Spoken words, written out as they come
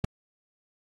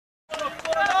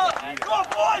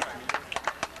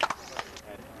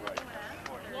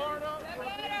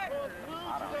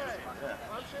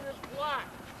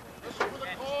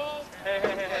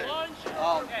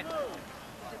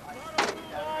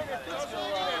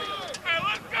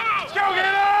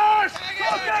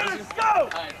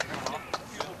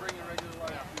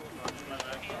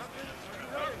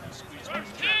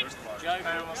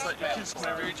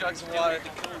3 jugs of water.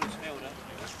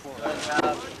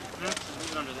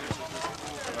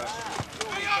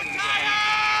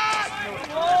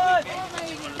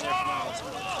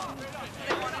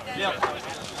 Yep.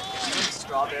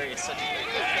 Strawberry is such a great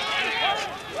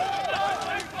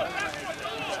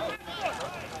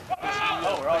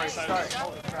Oh, we're already starting.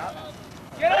 Holy crap.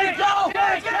 Get it! Go!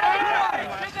 Get it! That's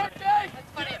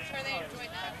funny, I'm sure they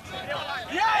enjoyed that.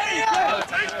 Yeah!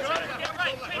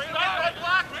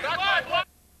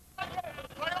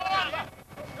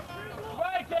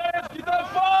 Right, Dennis, get that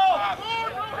ball!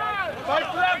 Fight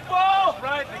for that ball!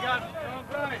 Right, they got it.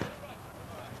 Right.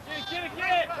 Get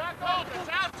it!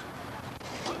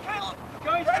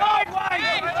 Going sideways!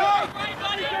 Go,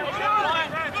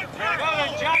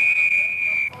 Jack!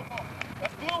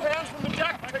 That's blue hands from the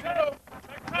Jack. Take it over.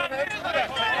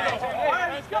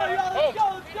 Let's go, y'all!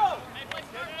 Let's go!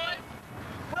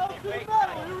 Hell to the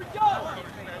metal! Here we go!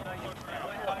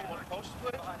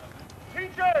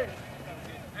 TJ!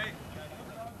 Hey.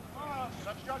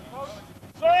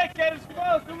 Sorry, get his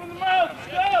mouth. Come in the mouth. Let's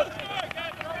go!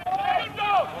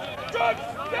 Good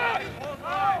step!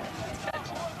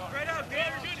 Right out,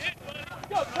 Peter. Good hit, buddy.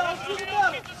 Go, Kyle, to the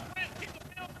metal. Keep the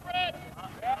field spread.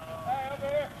 Yeah, hey, over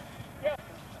here. Yeah.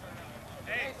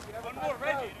 Hey, one more,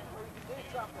 Reggie.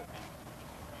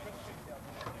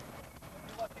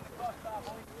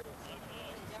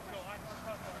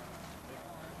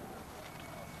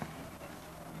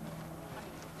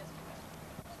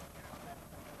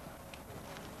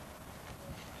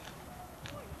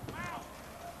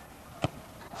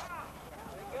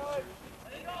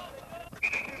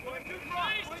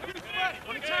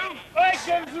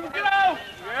 Clemson, go! Yeah!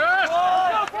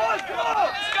 Let's go, boys, come on!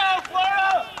 Let's go,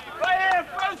 Florida! Right here,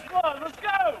 first one, let's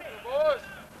go! Boys!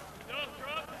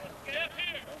 Get up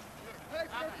here!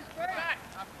 Back!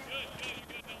 Good,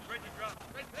 Reggie, drop.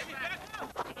 Reggie, back now!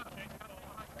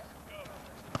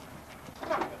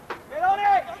 Get on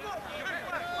it!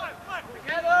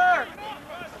 Together!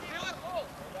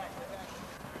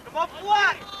 Come on,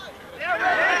 flat! Yeah, Reg!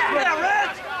 Yeah, Reg!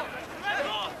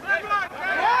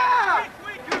 Yeah!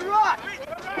 Good rock!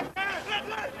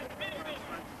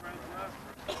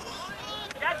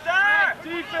 Get there!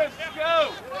 Defense, go!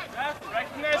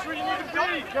 Recognize where you need to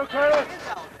be! Go, Carlos!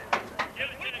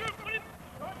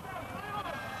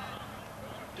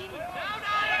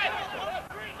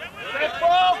 Set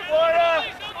ball, Florida!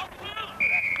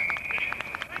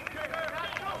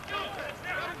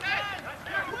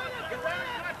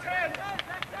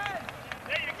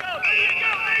 There you go!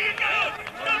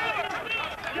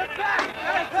 Get back!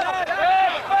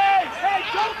 Hey,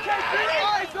 don't take your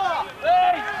eyes off!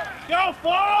 Hey! Go,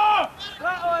 Florida!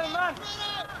 That way, man!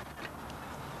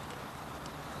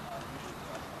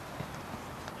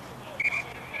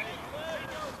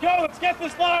 Go, let's get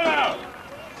this line out!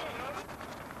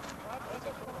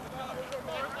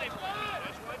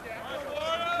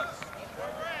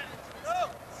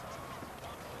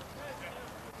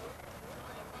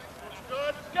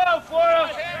 Go, Florida!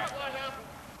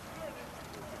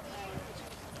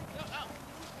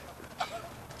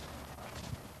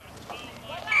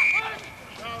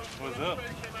 What's up?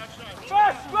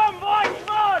 Fast run, boys!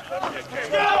 Come on! Let's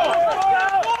go!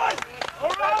 Boys!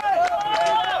 All right!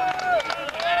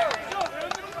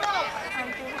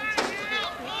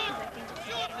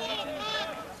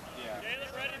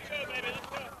 Ready to go, baby. Let's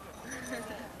go.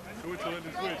 Switch on the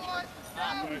switch.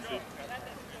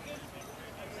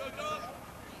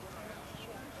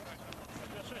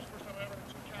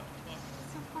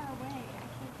 So far away.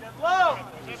 Get low!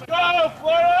 Let's go,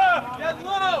 Florida! Get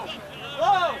low!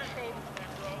 Low!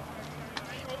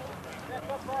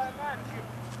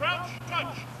 Crouch,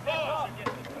 touch, ball!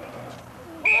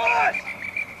 Push!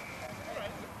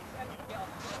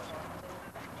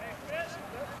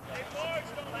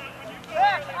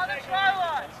 Back on the try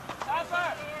line! Stop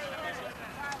back!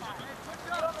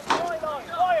 Crouch,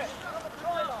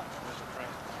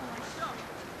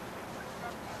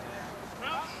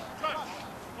 touch,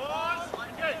 pause,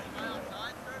 engage!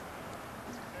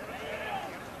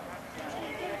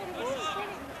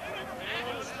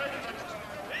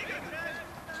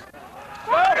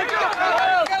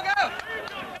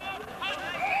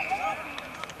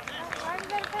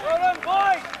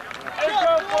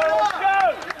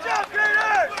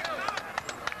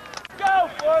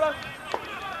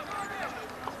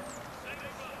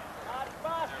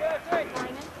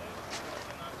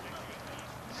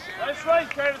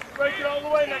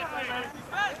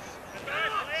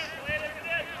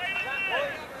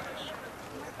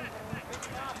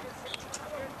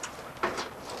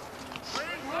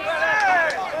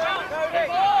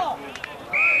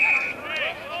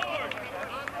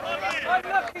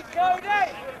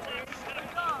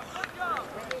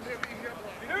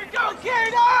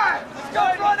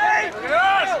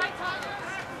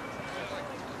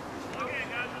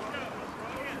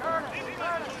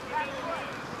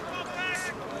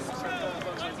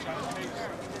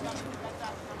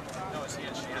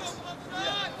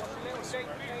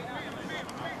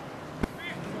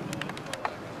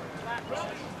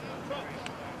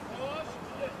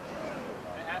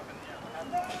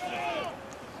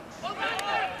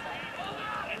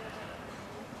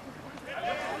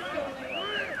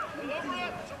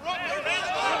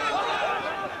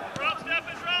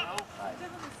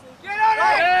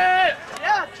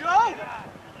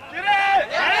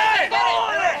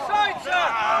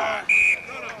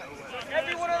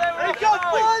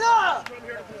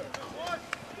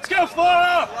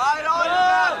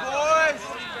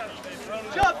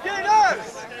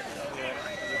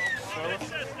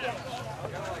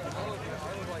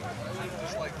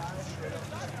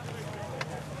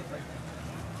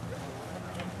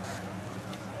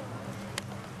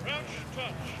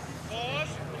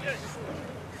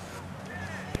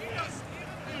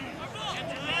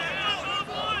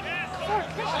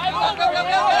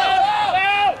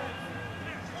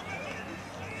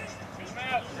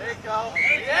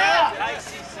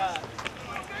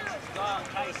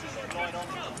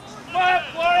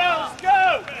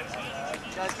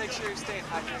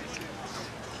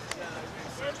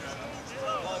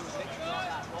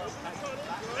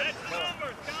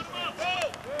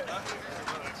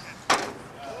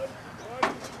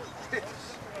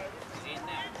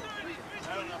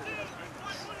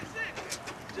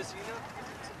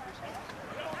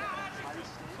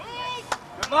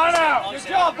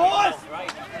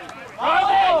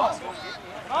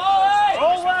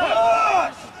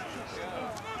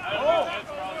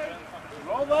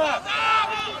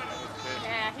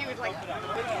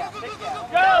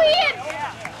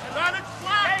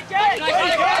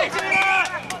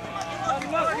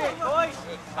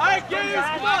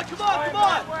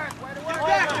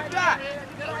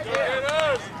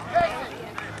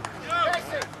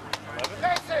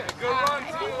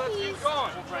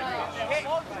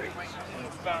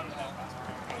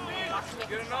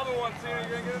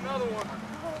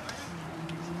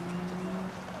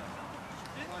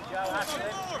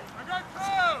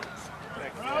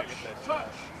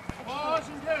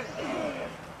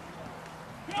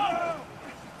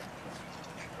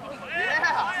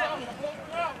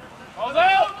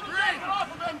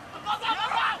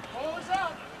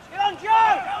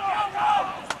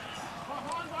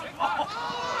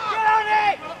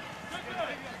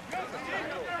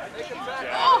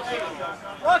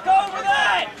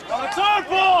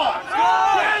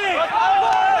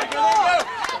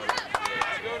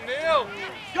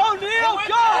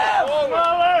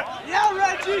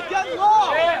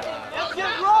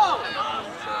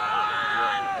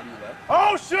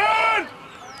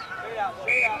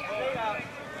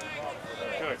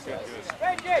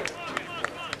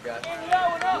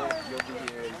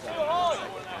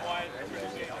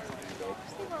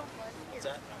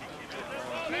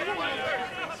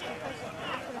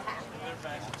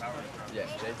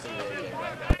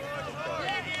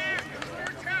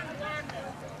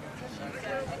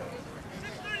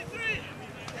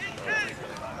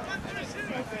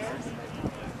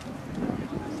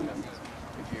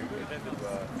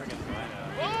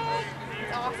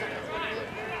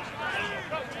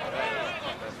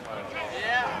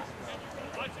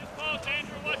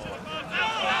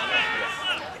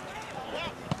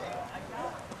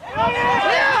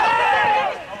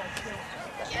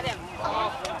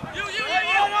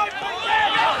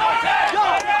 Go!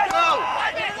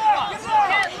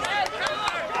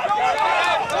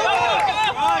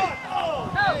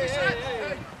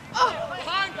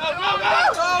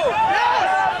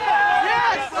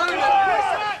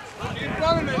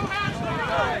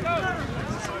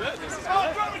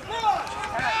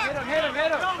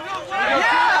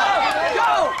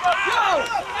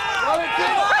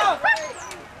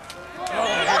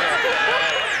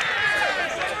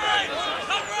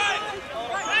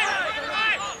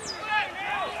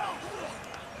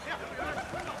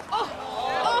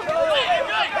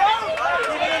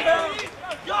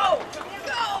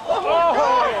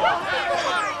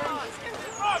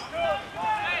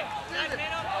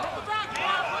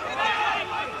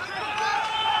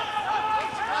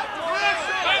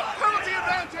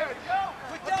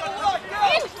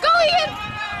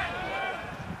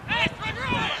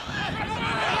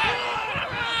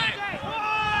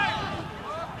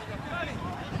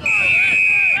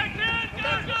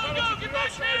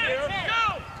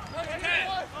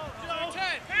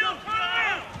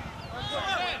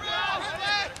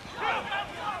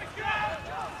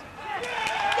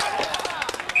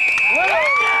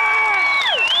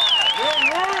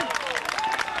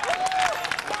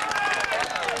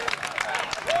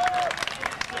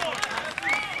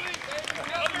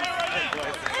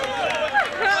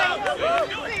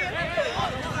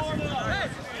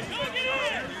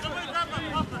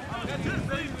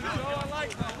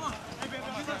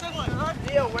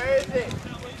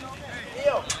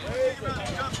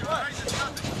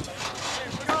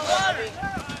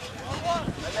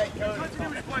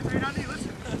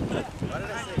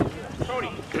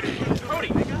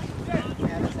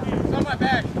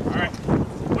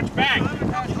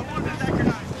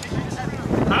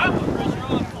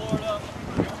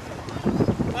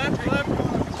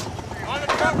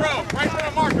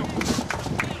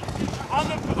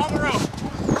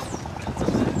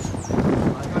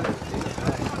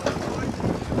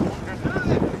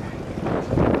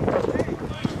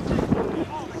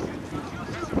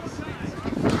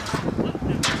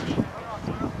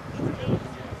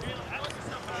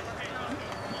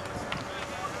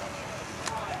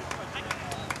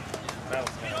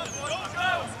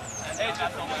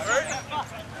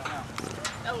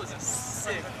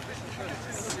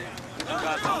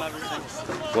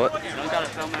 What? You don't gotta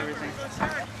film everything.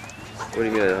 What do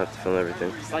you mean I don't have to film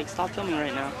everything? It's like, stop filming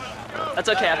right now. That's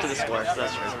okay after the score.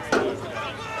 That's true.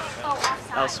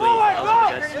 That was sweet. That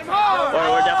was good.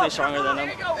 We're definitely stronger than them.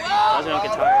 As long as we don't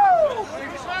get tired.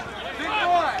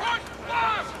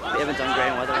 We haven't done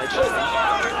great in weather like this.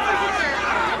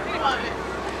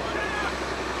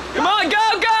 Come on,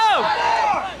 go, go!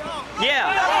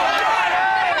 Yeah.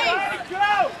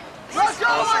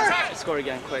 Let's score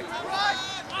again, quick.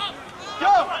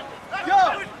 Go!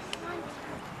 Go!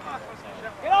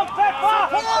 Get on, Pepper!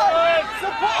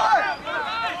 Support!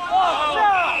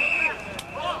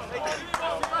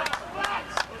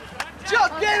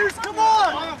 Jump, Gators, come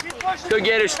on! Go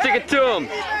Gators, stick it to them!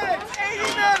 80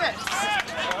 minutes!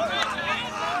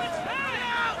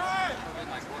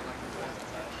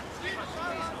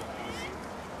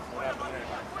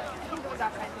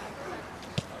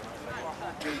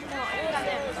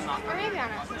 Or maybe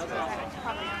on us.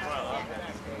 Probably not.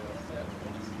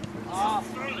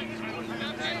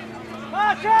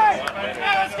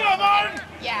 Yeah, let's go, Martin!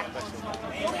 Yeah.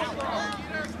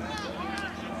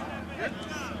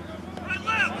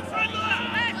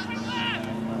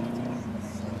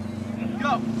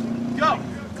 Go! Go!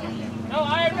 No,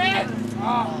 Iron Man!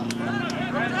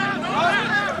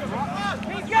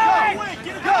 He's going!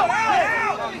 Go!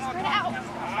 Spread out.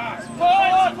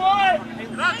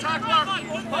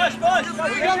 Push!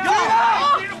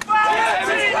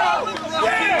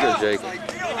 Go Jake.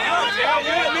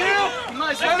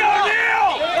 Let's go, Neil!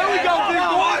 There we go, big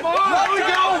boy! There we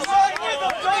go!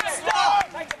 Stop!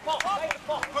 Take the ball.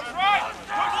 Push right!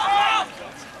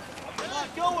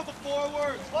 Go with the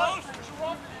forwards!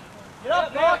 Get up,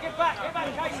 Neil! Get back,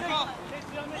 Casey! Go!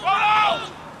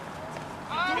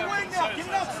 To the wing now, get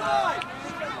it outside!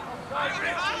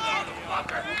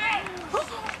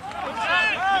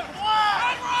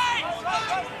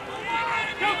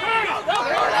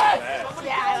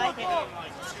 Yeah, I like it.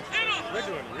 We're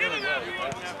doing really well with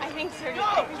that. I think so.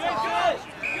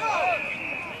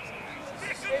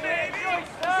 This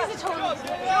is a total. Good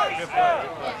play.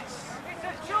 It's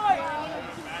a choice!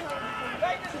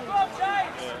 Take the scrum,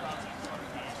 James!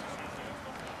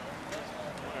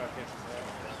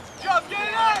 Jump, get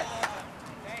it!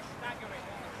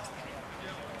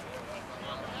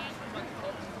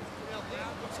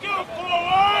 Let's go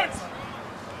forward!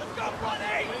 Let's go,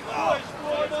 buddy! Push,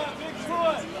 Florida, big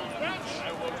push!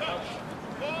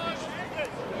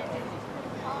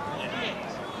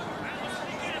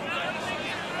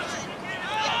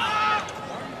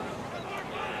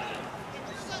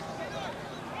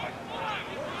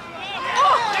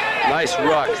 Nice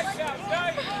ruck. Go,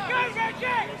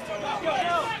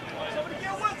 Somebody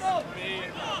get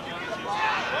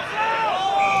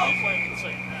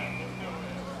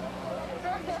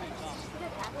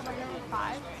with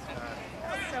them!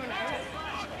 So nice.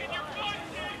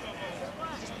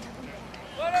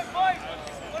 Let him fight!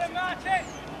 Let him match it!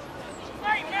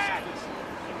 Fight, man!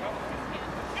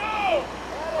 Go!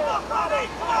 Come on, buddy!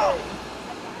 Go!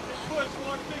 Big push,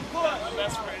 Mark, big push!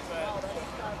 That's great, man.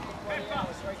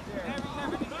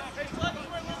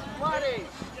 Buddy!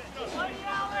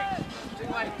 Too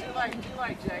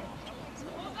late, Jake.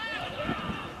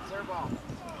 Serve ball.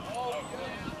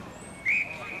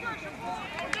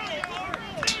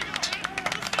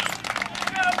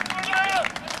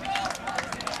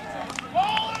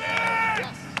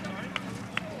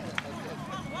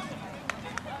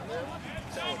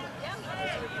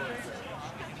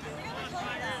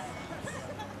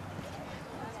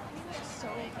 So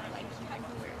like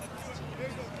everywhere.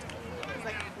 It's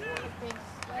like a big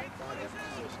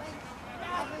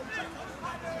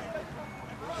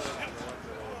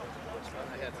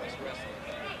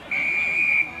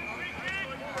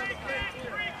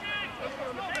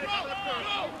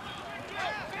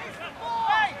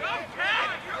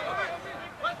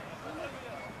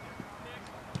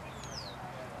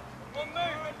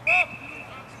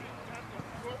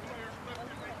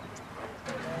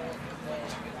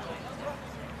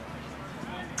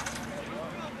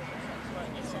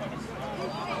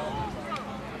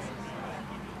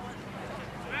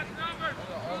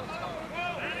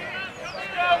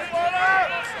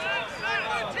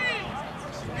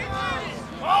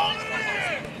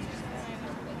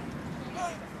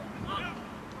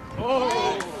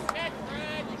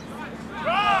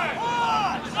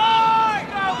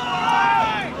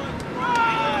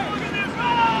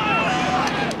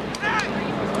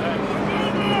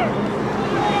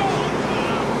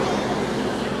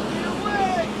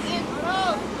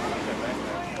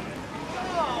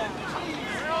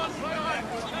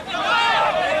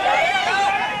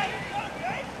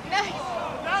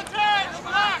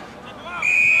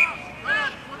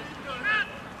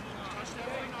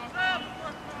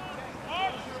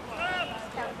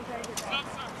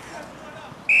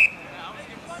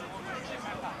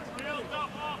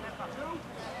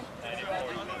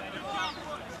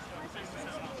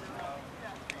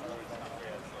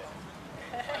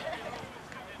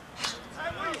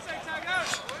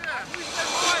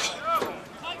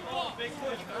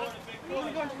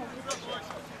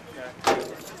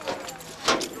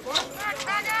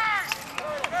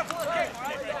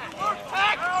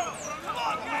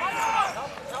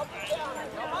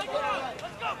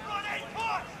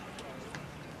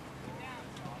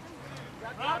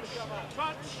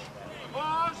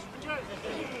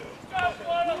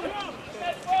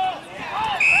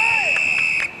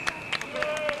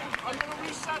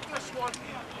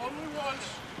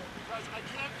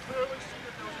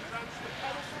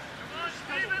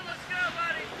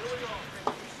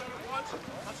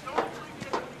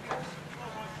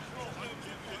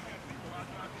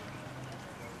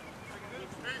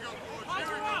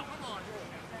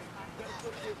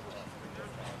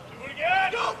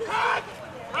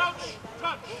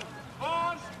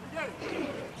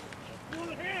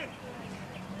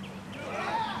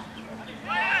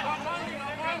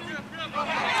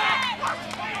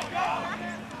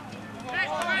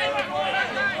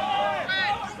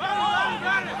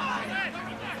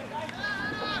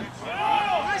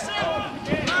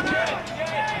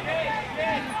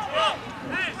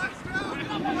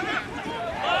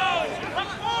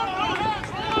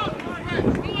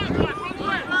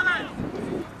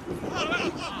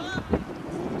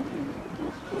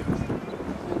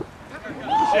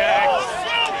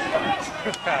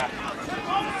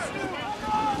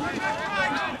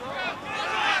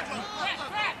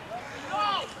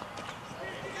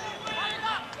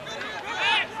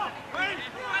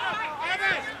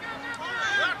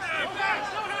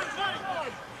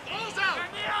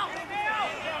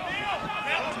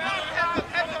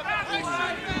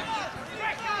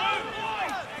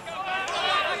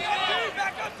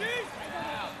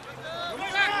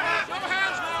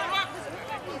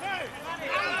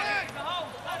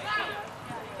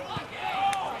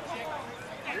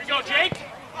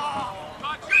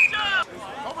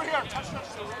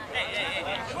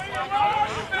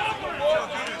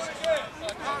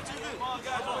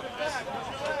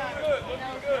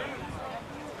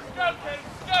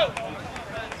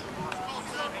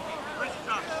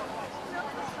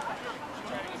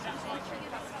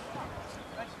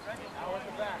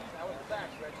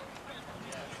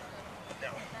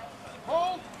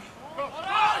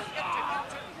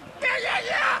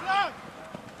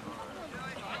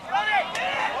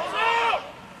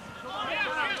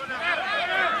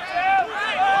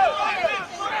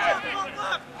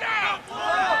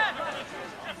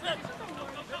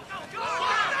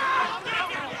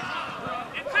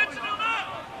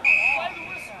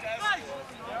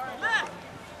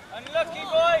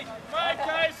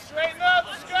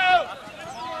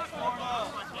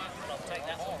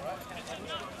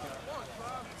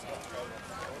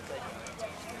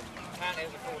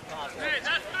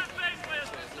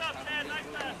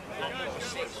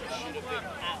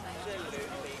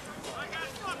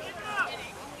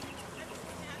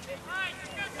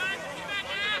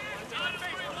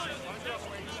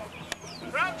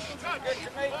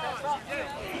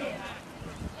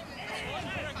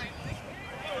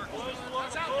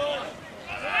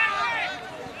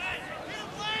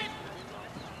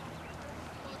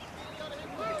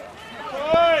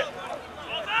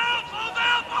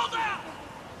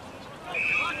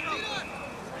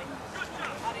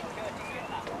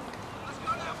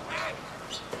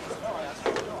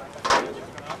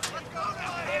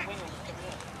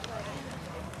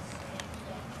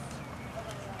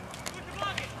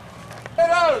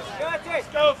Let's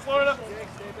go, Florida. Jake,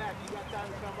 stay back. You got time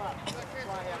to come up. That's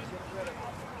why I have to get rid of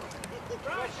him.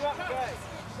 Press you up, good.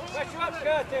 Press you up,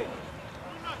 good, dude.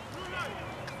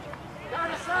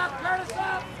 Curtis up, Curtis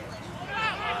up.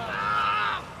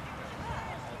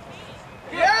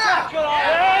 Yeah! Good on.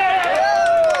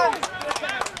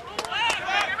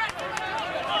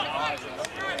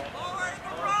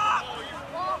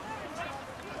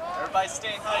 Everybody's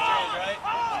staying hydrated, right?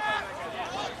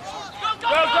 Go,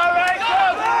 Ray, go!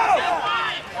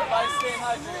 Everybody's staying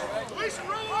hydrated, right?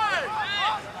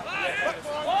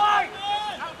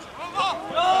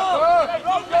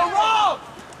 Go, Rob!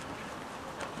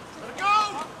 Let it go!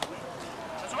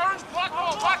 That's orange, black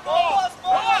ball, black ball!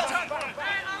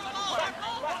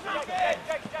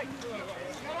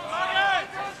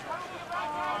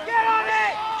 Get on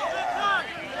it!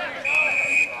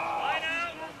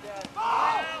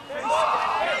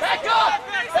 Back up!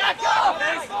 Back up!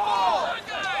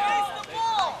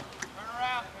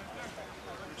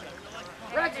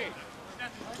 Reggie!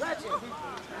 Reggie!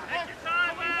 Take your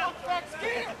time, man!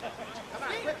 Ski! Come on,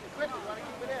 quick, you want to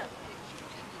keep it in.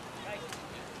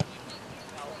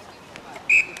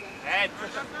 Head.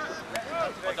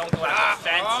 Well, don't go out the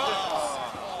fence.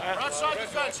 We're outside the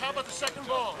fence. How about the second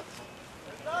ball?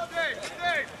 Dave!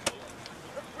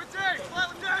 With Dave! Flat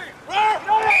with Dave! Where?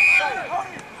 Hold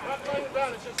it! We're not playing it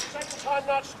down. It's just second time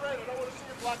not straight. I don't want to see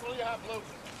your black. What do you have, blue?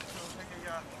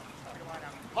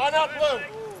 Line out, blue.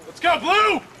 Let's go,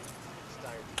 blue!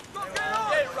 Go,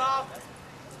 get it, Rob.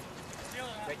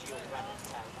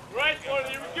 Right, Florida,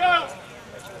 here we go.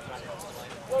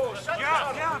 Whoa, shut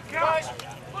down. Guys,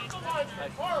 put the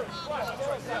linesman forward.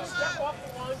 Step off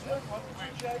the linesman, off the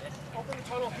TJ, open the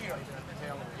tunnel here.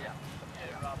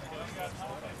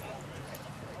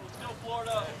 Still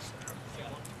Florida.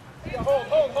 Yeah,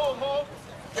 hold.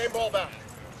 Game ball back.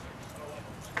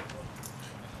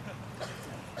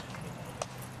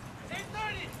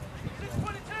 8:30,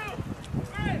 6:22.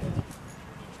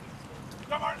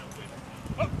 Come on.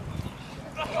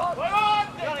 Play on!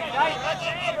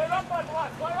 Play up my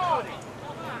block. Play on!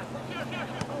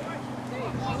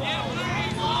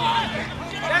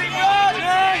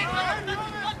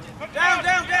 Down!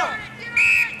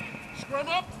 Scrum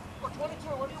up or 22?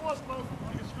 What do you want, bro?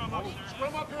 Scrum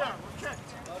up here. We're kicked.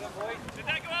 Did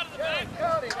that go out of the bag?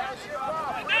 Cody, that was your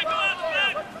problem. Did that go out of the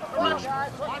bag? Come on,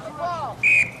 guys, look the ball.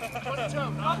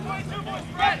 22. Not 22, boys.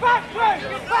 Get back, Trey!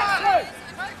 Get back, Trey!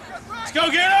 Let's go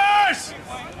get us!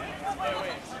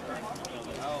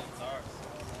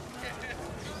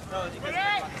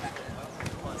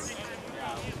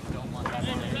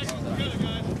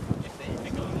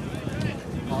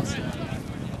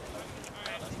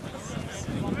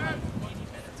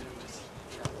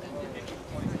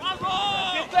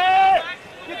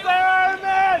 Get there,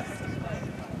 Artemis!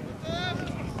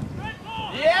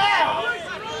 Yeah!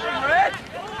 Red!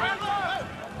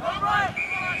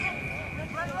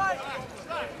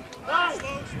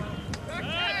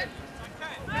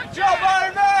 Good job,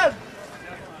 Artemis!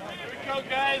 Here we go,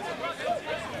 guys.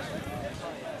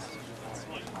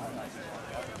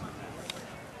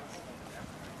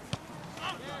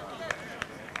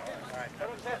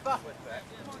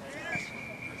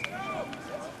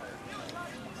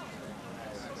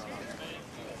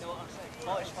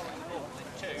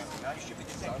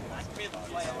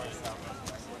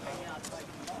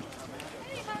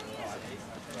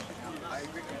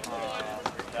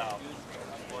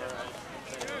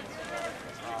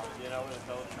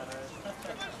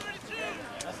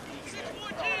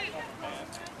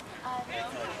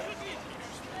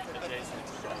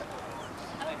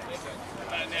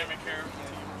 Dynamic here.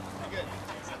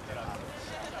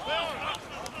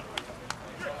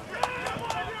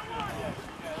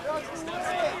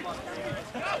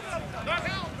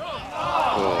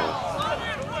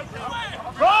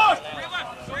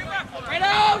 Get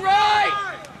out, right!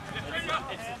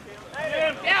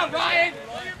 Down, Ryan!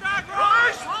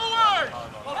 Rush forward!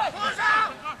 Push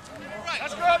out!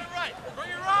 That's good. Bring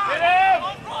your right. Get him!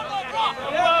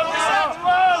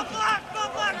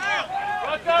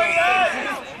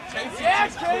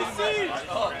 Yes, Casey!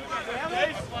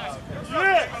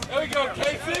 There we go,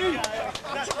 Casey!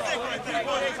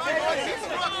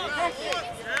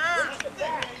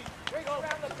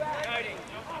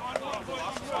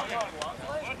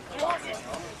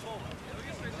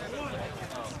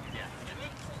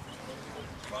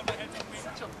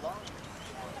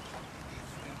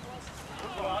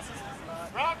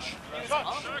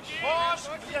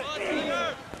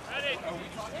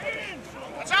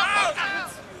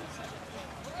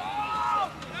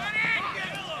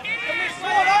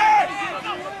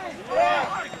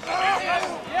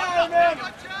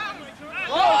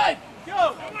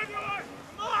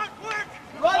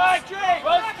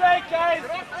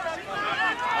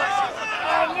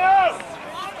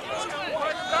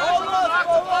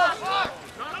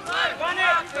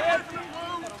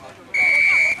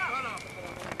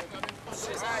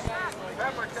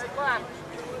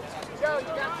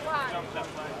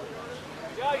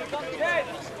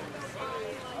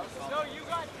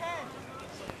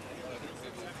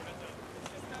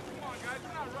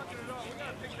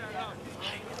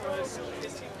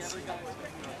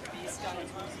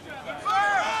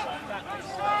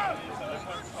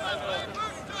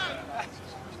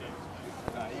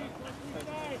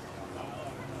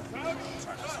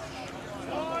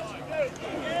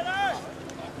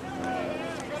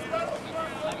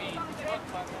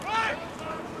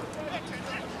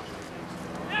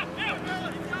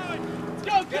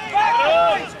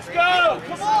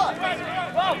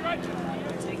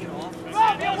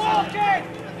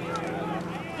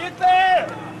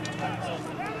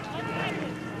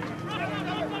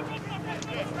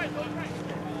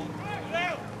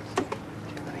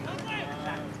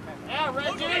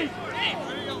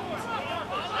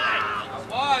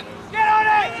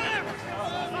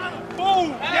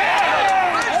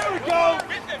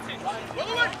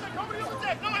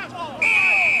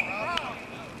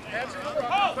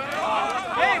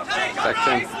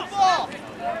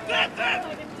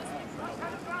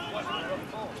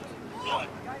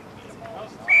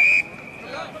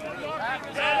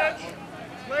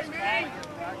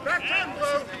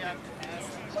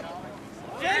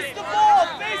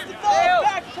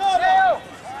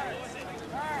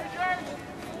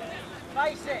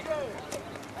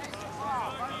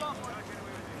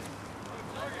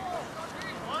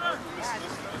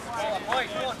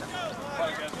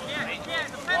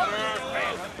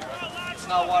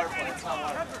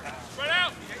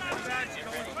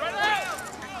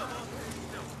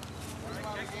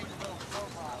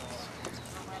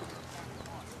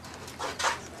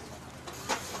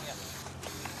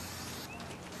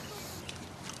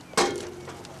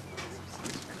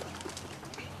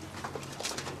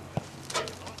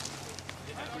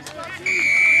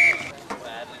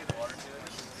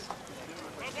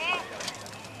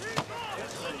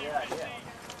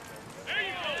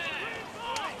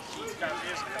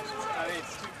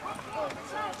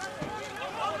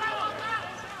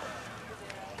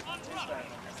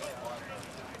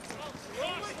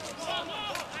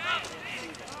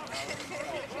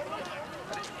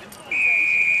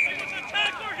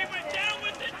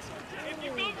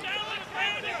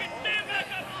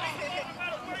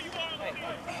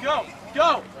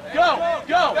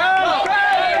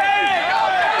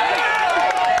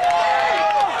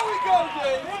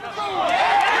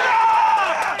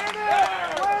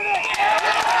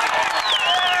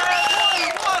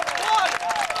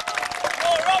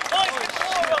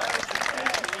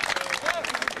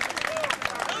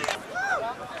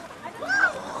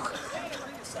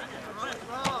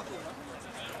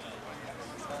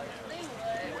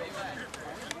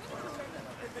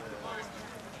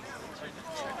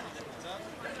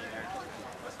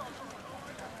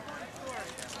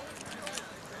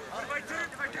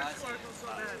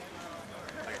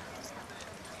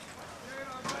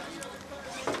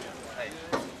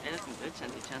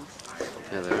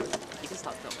 Yeah, there. You can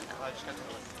stop filming now.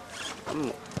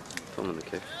 I'm filming the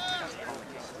kick.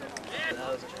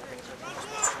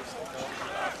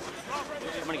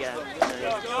 I'm gonna get it.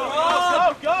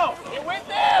 Go! Go! Get with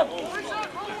them!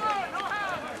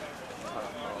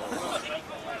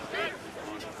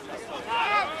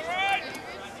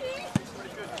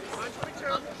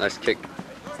 Nice kick.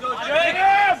 Hit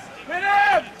him! Hit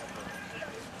him!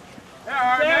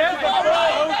 There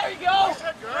you go!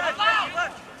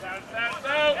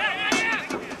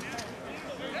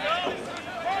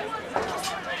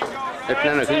 Hey,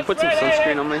 Panano, can you put some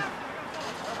sunscreen on me?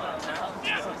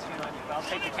 I'll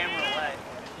take the camera away.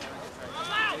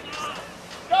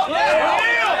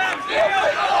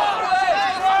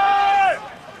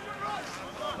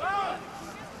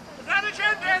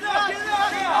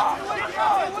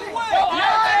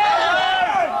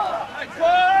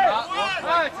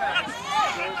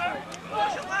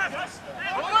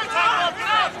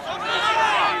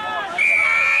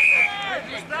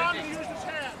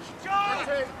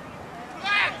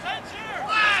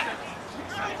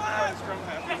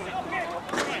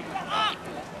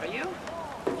 Are you?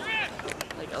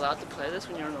 Like, like allowed to play this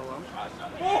when you're in the loan?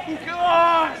 Oh, come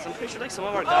on! I'm pretty sure like some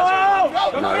of our guys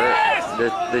are. No,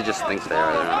 they just think they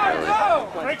are. They're not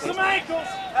really. Break some ankles!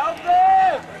 Help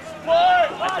them!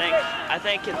 Support! I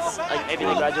think it's like maybe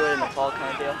they graduated in the fall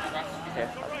kind of deal.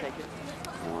 Here, I'll take it.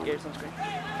 Here's some screen.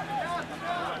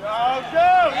 Go,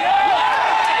 go! Yeah!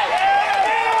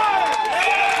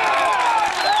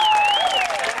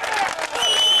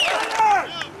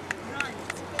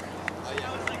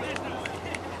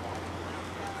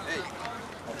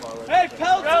 Hey,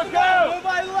 Pelton! Go, go!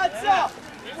 Nobody lets up!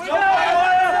 We go!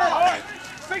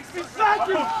 60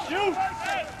 seconds! Shoot!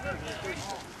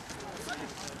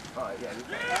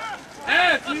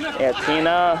 Yeah, Tina. Yeah,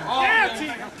 Tina!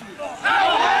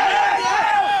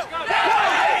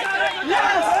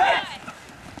 Yes!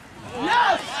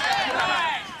 Yes!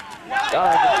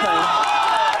 God,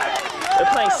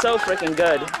 they're playing so freaking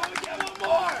good.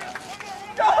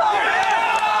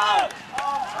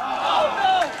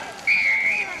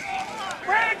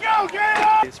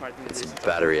 It's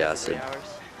battery acid.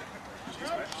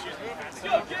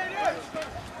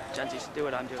 Jen, you should do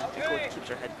what I'm doing. Be cool. It keeps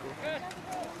your head cool.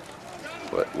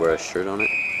 What? Wear a shirt on it?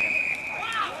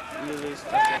 You lose.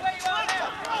 That's it.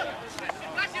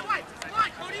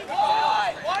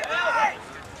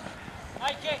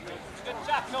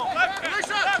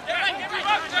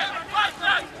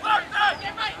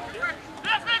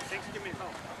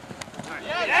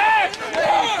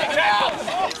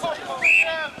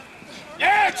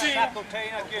 Yeah, Gene! Okay,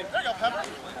 not good. There you go, Pepper.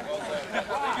 There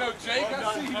you go, Jake. I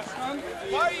see you, son.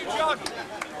 Why are you jogging?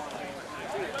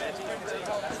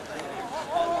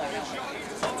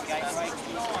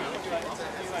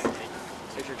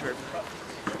 Here's your turn.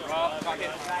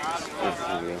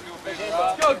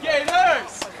 Let's go,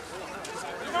 Gators!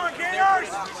 Come on, Gators!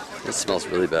 It smells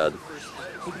really bad.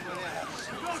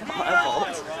 It's not my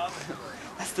fault.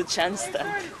 That's the Chen stench.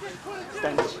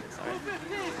 Sorry.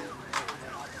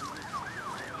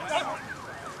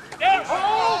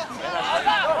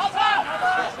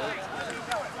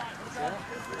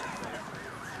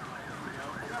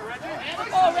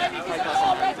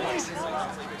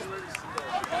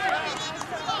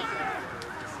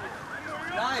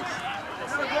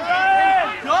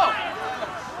 Go!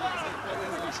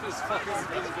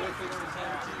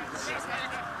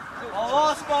 Ball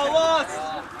lost, ball lost!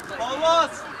 Ball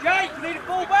lost! Jake, you need a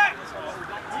ball back!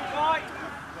 Right.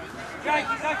 Jake,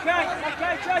 it's okay,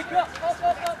 Jake, up!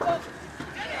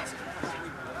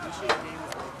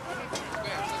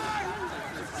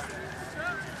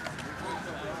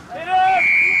 Hit him!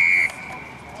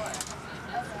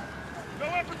 Go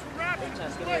up with some rapid!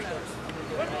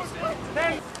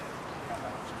 Thanks!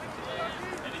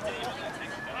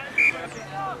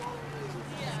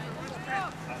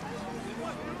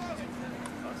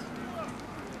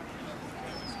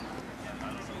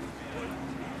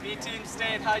 B-team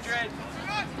staying hydrated.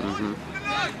 Mm-hmm.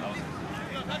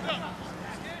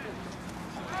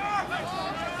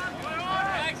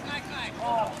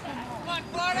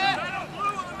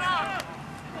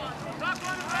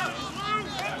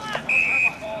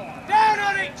 Down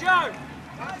on it, Joe!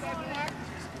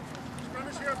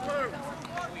 Scrummage here, blue.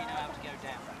 We know how to go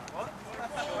down. What?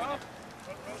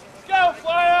 Go,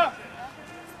 Flyer!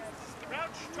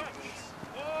 Crouch, touch.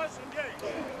 Pause, engage.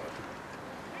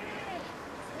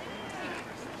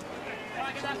 Can I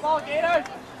get that ball, Gator?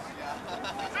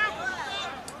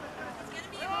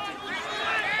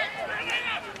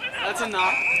 That's a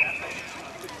knock.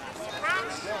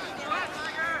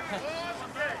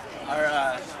 Our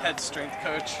head strength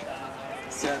coach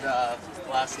said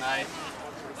last night,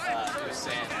 he was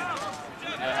saying, you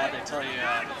know how they tell you you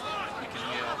can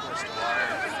lead a horse to water,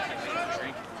 you can't make them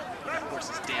drink? The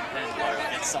horse's damn head water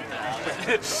gets something out of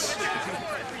it.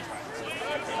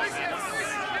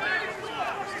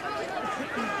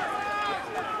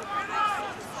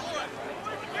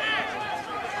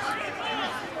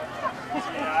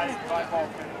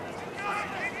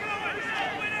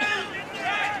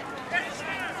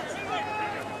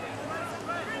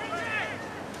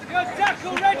 Good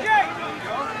tackle, Reggie!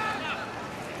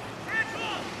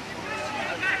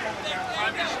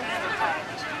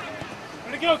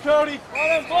 Way to go, Cody! Well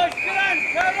done, boys! Get on,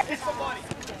 Cody! Hit somebody!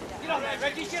 Get on there,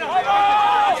 Reggie! Get on there!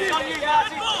 It's on you,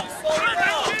 Yazzie! Slow it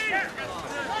down!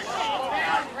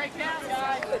 Break down,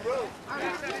 guys!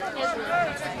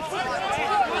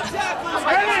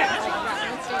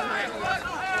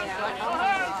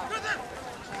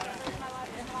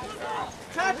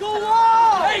 Tackle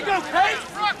wall! There you go, Kate!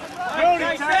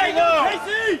 Cody, tackle wall!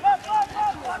 Casey!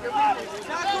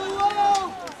 Tackle wall!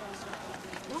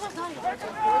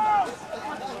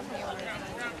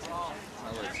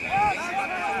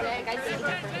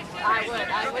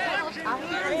 I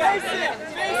would.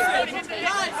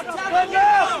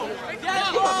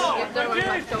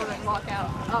 out.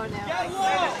 Oh no.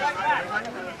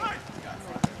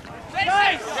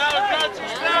 Nice! Go,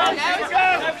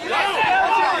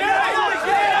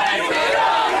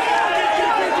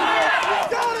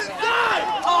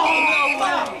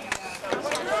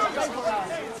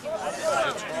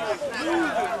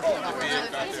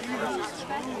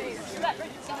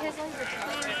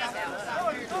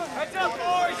 Heads up,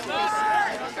 boys!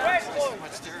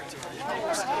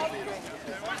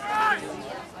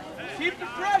 Keep the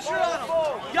pressure on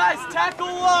them! Guys, tackle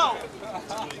low!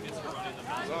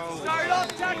 Start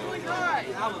off tackling high!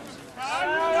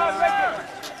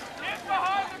 Get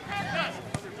behind the center!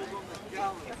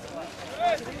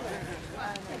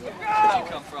 Where'd you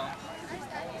come from?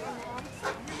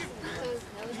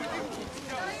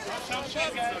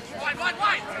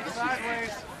 Wide.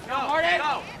 Sideways. Go, Marty.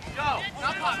 go.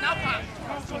 Now pop.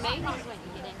 Maybe when you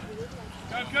get in.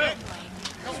 Good.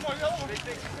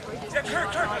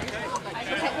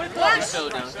 So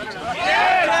down.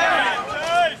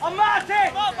 Amate!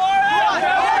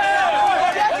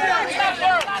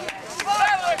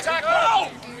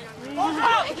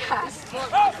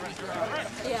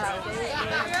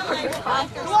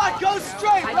 Come on, go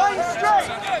straight, run straight!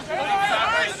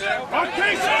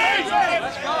 Okay,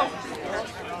 let's go!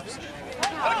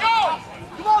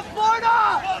 Come on, Florida!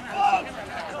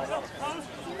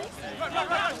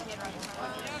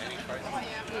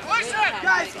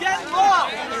 Guys, get low!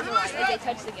 They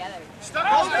touch together.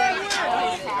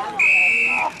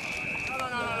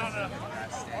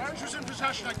 Orange was in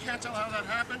possession. I can't tell how that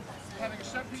happened. Having a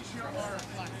set piece here or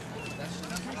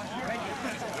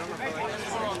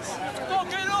Go,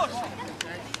 get us!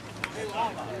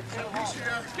 set piece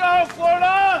here. Let's go,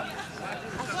 Florida!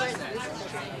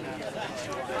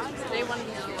 They want to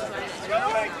know.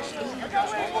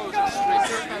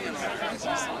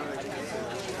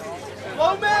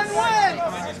 Low man wins!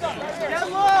 Get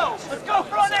low! Let's go,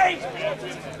 front eight!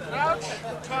 Crouch,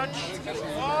 touch,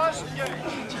 pause,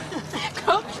 engage.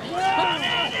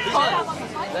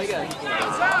 That guy.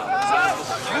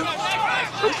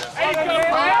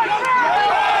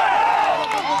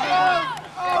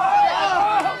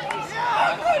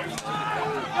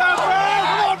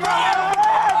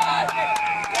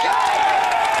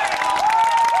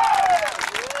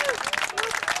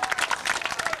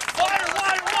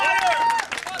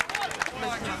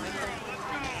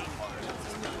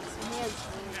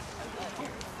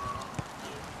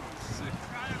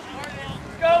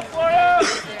 Go, Florida!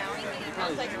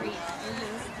 Sounds like Reed.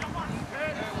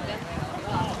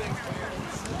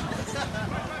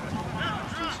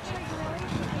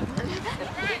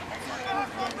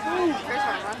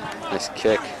 Nice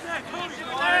kick.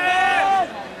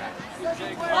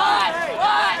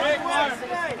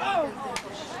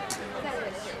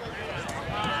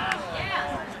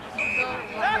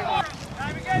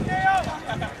 Time again, Dale!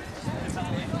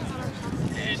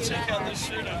 Hey, check out this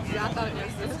shootout. I thought it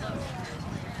was this.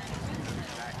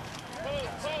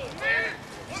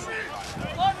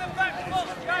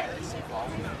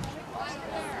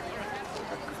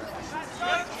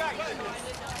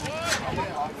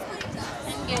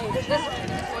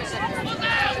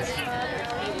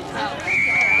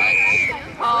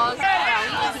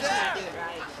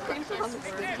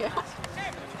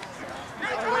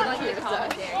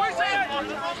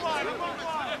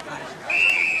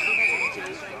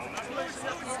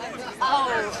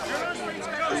 Pause.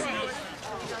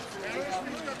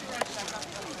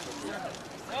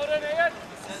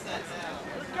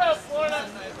 Let's go, Florida!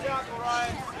 Good job,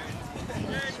 Ryan.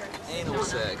 Anal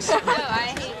sex. No,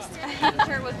 I hate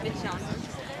her with Mitch Johnson.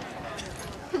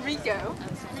 Rico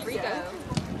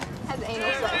has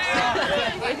anal sex.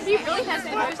 He really has the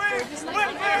most gorgeous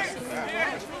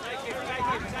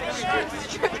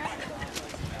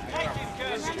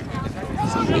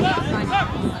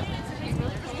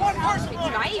One person! He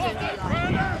might even be like,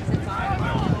 wow.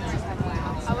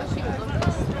 I wish he would look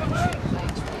this.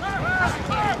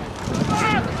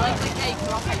 Like the cake.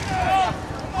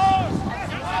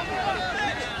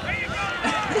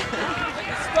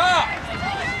 Stop!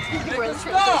 We're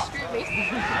Stop! screw me.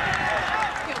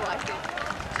 He'll like it.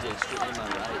 Yeah, straight in my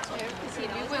right. Because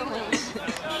he'd be willing.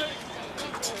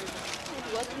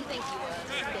 What do you think he was?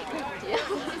 Yeah.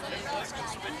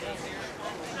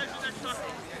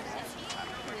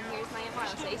 Here's my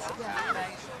Ohio State.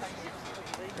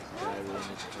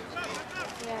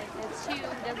 Yeah, it's two. He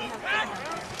doesn't have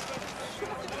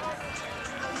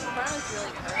Barley's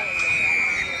really curly.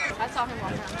 I saw him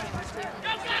walking on campus too.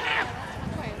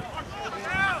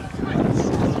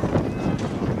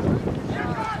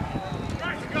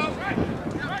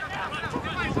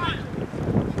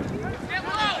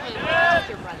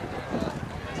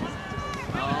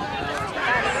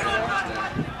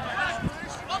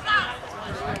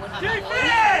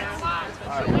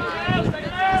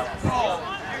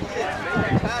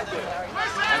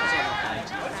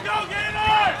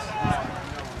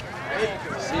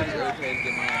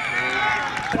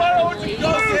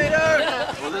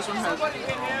 Well, this one has.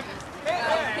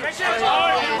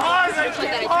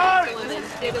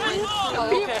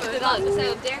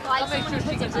 So Derek likes when he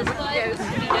puts up this foot, he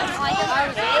doesn't like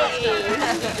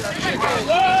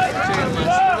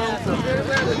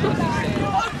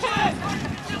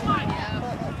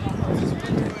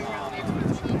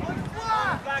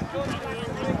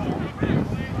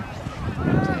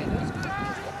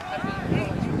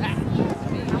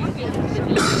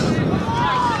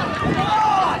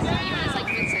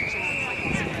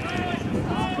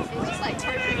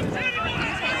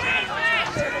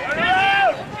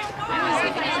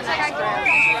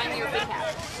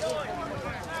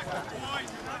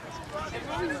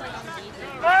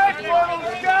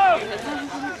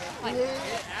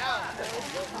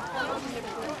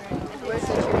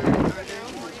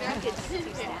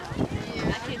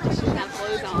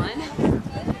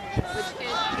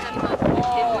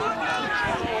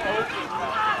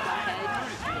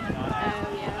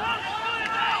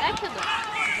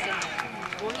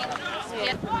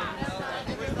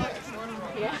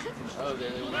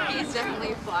He's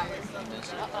definitely a flyer.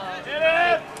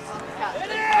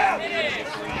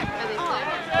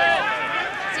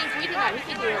 See, if we did that, we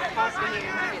could do a toss for him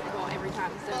and get the ball every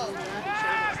time instead of losing another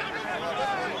shirt or something.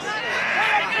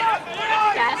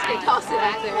 Basket, toss it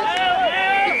back there.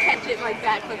 You catch it like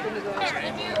that, clip in the goal. And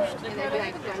they'd be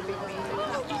like, don't be mean.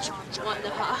 What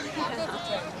the fuck?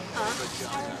 Huh?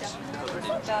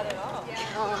 Not at all.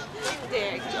 Oh,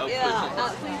 Derek. Yeah.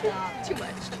 Please. Too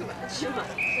much. Too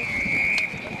much.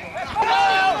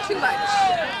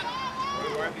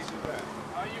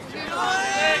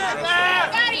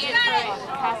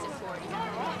 Pass it forward.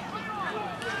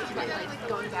 But like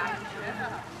going back.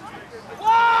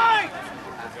 Why?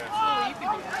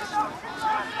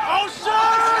 Oh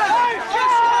shit!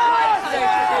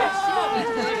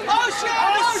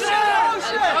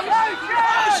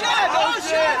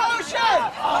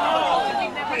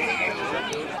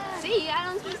 See, I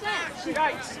don't see that.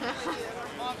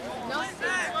 No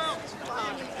sense.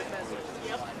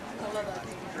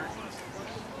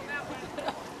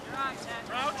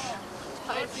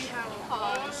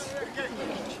 Pause.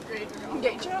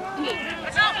 Engage. Want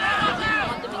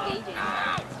them engaging.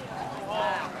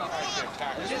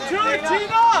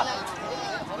 Team up!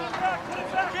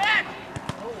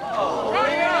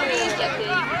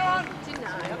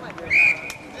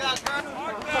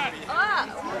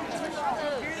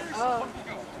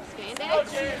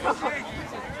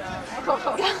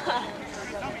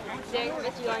 Derek,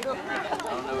 what you like? I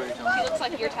don't know where you're She looks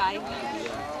like your type.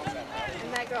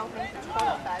 And that girl thinks it's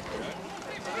fun fashion.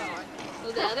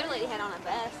 Well, the other lady had on a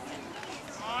vest.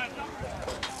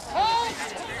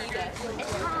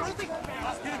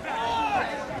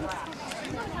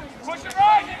 Push it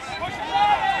right! Push it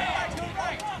right!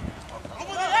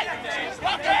 Over the head!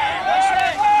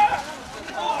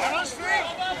 On the street!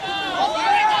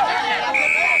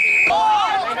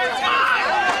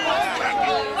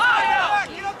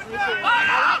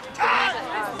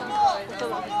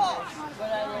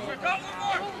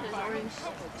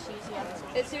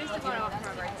 As soon as the phone off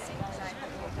from emergency.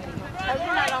 Other than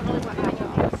that, I don't really want high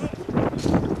heels.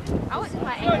 I wouldn't do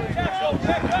my ankles.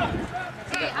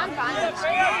 See, I'm fine with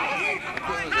that.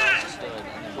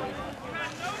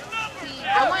 See, I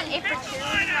want it for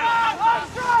cheerleading.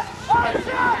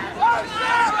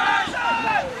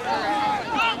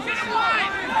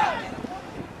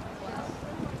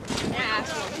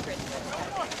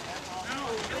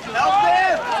 Help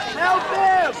him! Help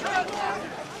him!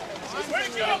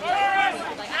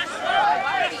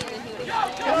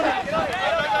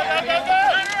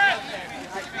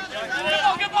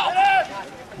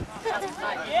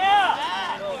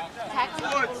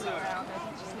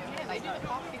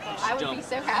 I would be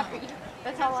so happy.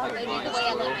 That's all I would do. The way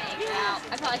I look out.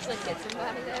 I probably should get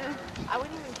somebody there. I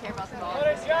wouldn't even care about the ball.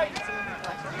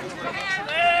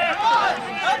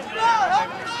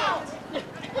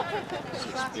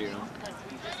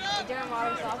 During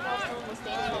water softball, someone was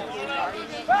standing over here guarding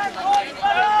it. I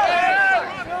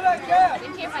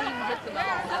didn't care if I even hit the ball.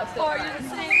 I was so far. You're the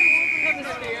same. I'm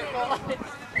hysterical.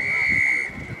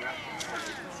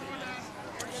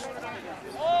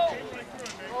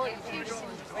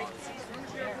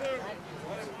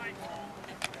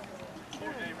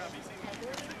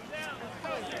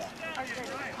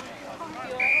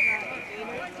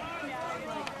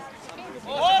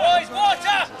 Boys,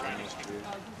 water!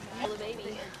 The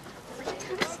baby.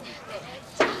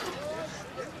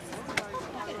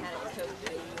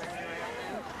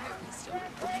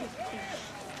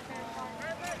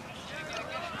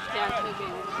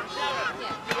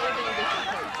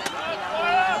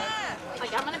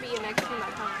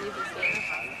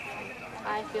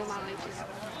 I feel my life just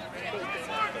baking.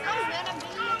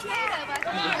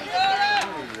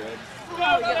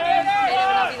 Oh, yeah. And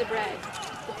I'll be the bread.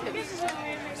 The toast.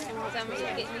 And will tell me to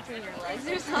get between your legs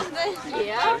or something.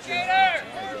 Yeah.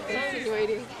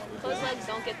 Insinuating. Those legs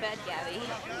don't get fed, Gabby.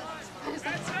 Just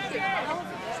send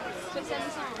the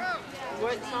song.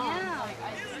 What song?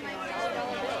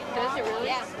 Does it really?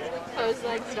 Yeah. Those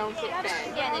legs don't get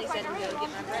fed. Yeah, and then he said, I'm going to go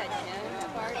get my bread, you know?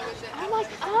 I'm like,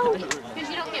 oh, because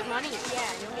you don't get money.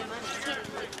 Yeah, you don't get money.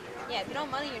 Yeah, if you don't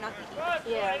have money, you're not going to eat.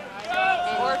 Yeah.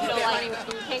 And or if you don't like,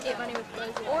 you can't get money with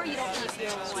clothes. Or you don't eat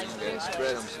feel like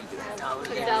spread them so you can dollar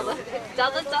bill.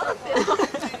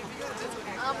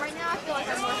 Right now I feel like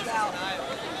I'm worth about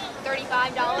 $35.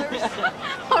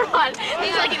 Hold on.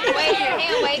 He's like,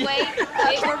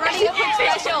 wait. We're running a quick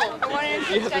special. We're running a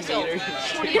quick special.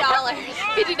 $20. $50.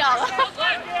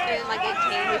 And like it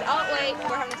changes. Oh wait,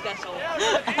 we're having a special. 2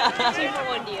 for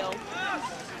 1 deal.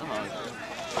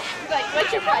 He's like,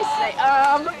 what's your price today?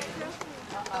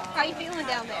 How you feeling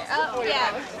down there? Oh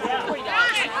yeah, $40.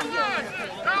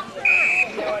 I'm feeling underpaid.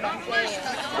 You know what I'm saying?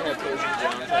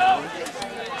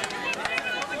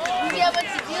 Yeah, but to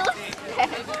deal with that.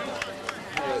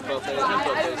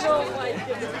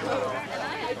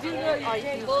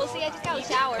 Well, see, I just got a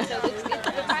shower, so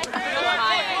the price is a little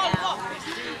high right now.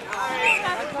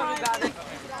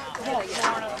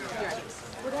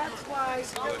 Well, that's why,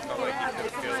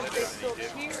 sometimes they still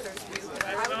cheer those people. I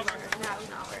was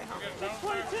not very helpful.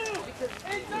 22! Because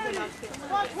they're not kidding.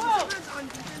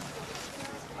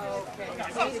 Okay.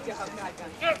 So you need to get home.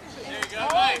 There you go,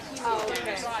 Mike. Oh,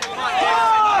 okay. Come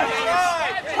on!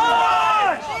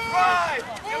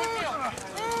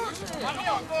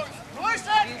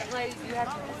 You have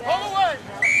to pull away!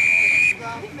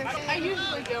 I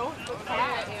usually don't.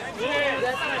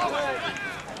 That's not good.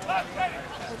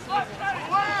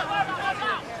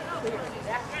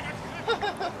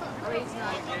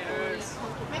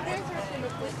 My parents are from the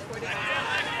police department.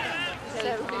 So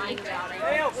he's lying about it.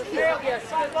 Yes.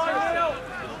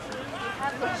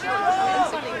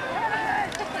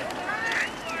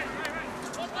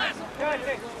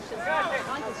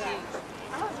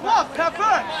 Look,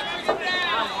 Pepper!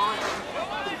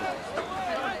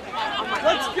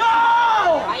 Let's go!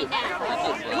 Right now.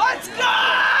 Let's go!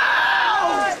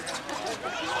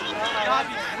 God,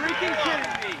 you freaking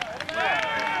kidding me!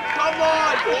 Come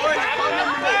on, boys! Come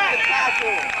on, make the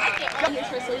tackle! I can't run here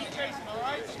for sleep.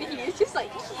 It's just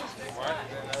like,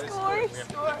 score.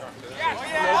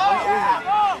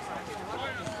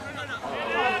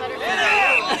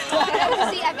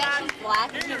 See, I bet she's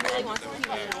black and she really wants to keep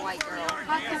it in a white girl.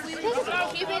 Because a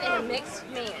Cuban and a mixed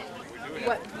man.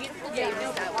 What beautiful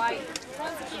babies that white.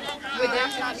 Would there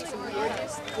not be some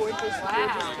gorgeous kids?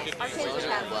 Our kids would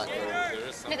have black hair.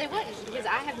 No, they wouldn't, because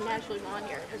I have naturally blonde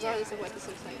hair, regardless of what this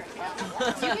looks like right now.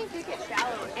 You can get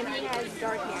shallow, and he has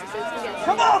dark hair, so it's going to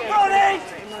Come on, Brody!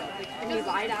 And he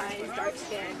light eyes, dark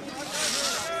skin.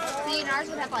 See, and ours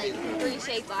would have like 3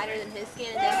 shades lighter than his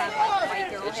skin, and they have like white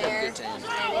girl hair, and they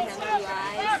have blue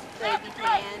eyes, so they'd be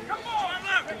tan.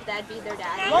 That'd be their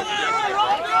dad.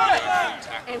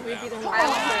 And we'd be the I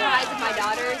was surprised if my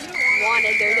daughters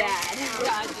wanted their dad.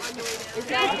 Is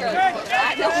that gross?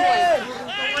 No point.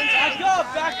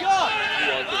 Back up!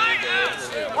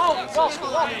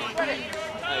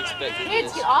 I expected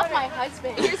Kids, get off my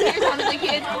husband. Here's one of the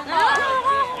kids. I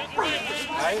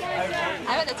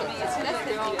bet that's the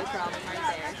Vito's problem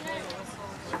right there.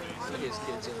 his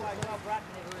kids in.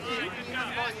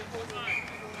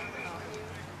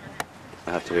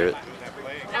 I have to hear it.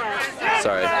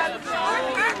 Sorry.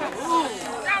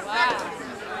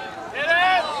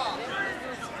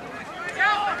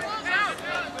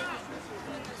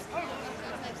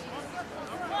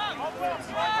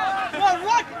 Come on,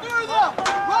 rush through them!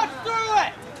 Rush through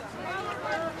it!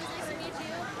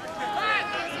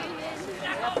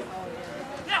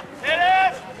 Hit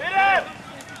it! Hit it!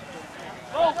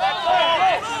 Go, back,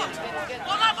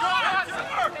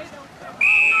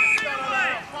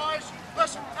 Guys,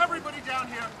 listen, everybody down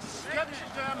here, get your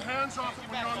damn hands off it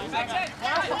when you're on the field.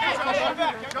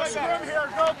 Just scrum here,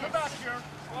 go, come back here.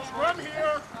 Scrum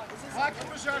here, lack of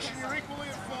possession, you're equally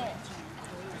at fault.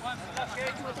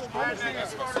 Marcus,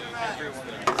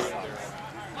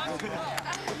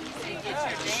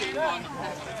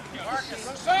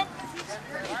 up.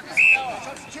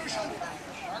 Substitution.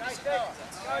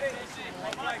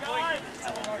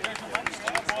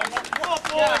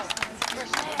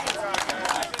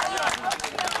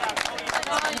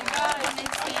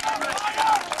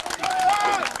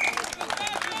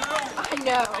 I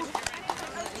know.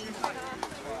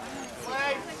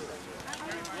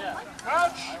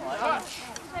 Crouch, touch,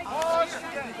 pause,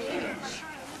 engage.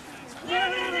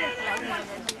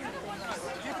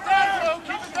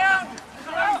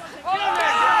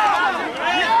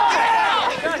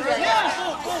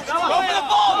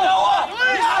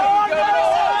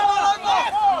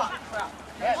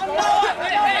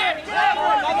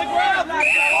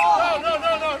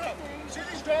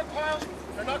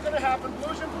 going to happen.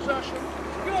 Blues in possession.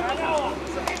 There we go.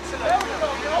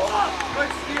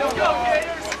 Good steal. Go,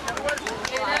 Gators.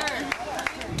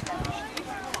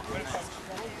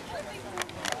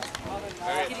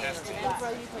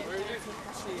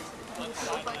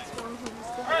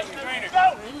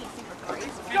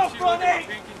 Go, front eight.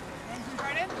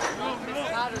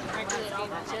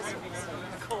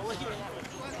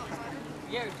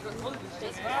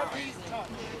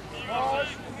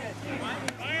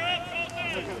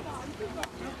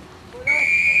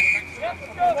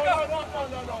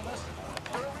 No, listen.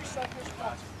 We're going to reset this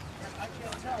pass. I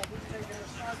can't tell who's taking a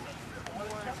shot. Well,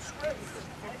 it kept straight.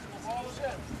 The ball is in.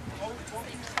 Go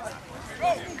inside. Go!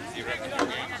 You reckon your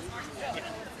game?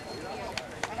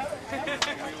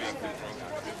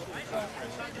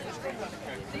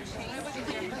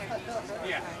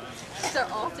 Yeah.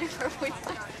 They're all different points.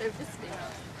 They're just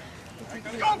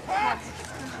Go, pass!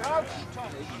 Crouch,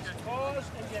 pause,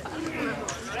 and get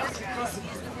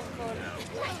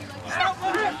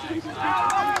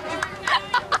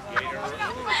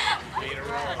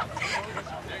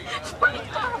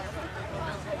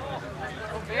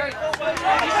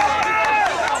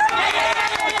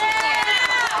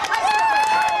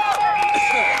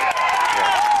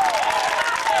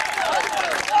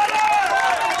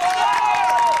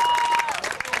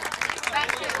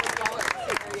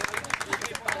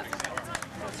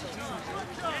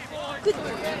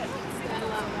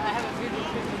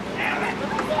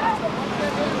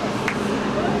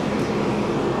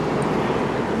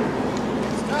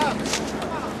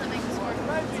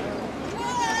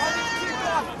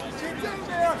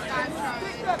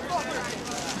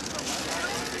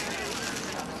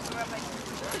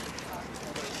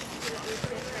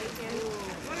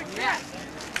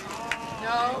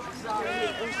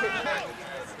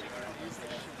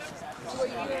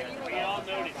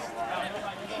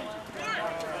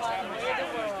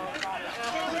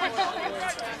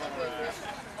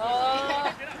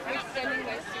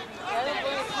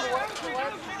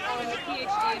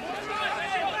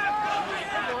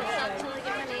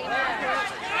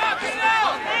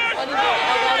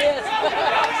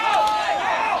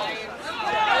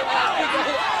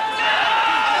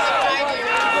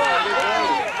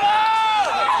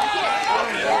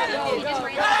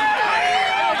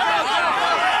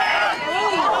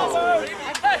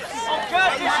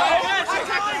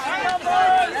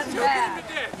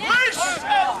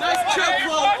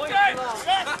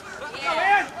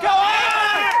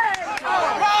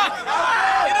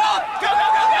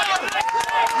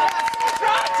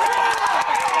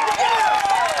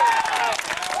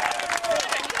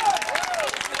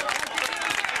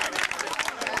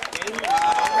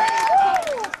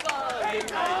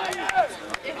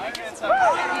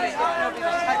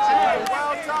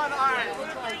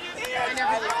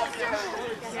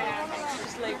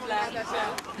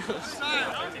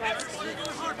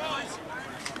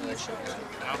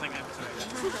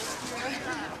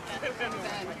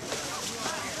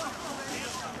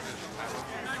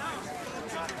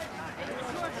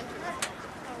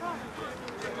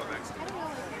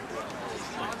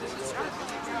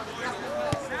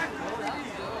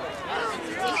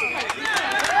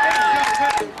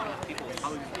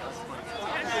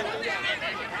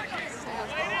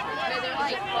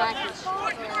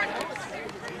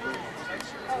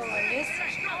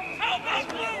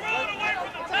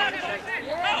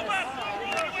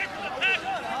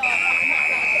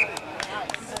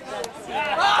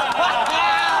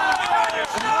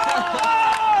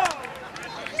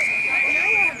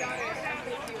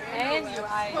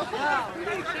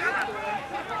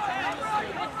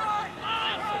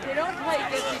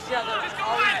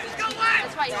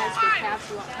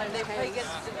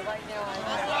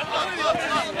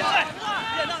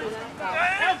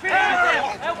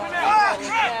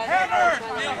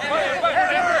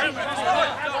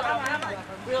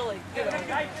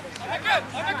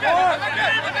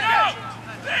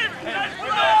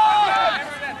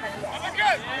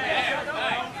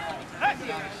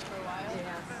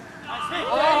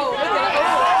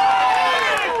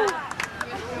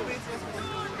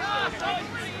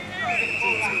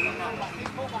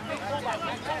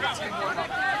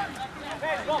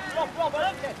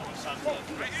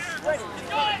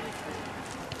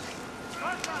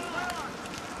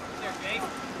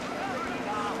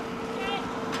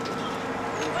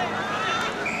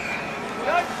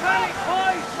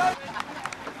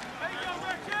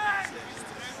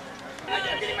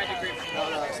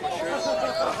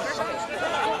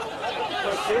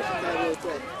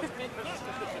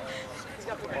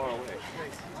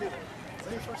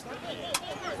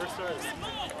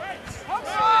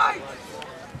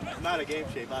I'm out of game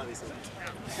shape, obviously.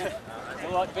 I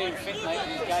like being fit, mate,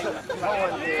 in the game.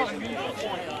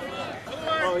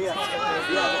 Oh, yeah.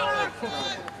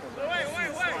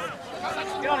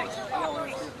 Get on it.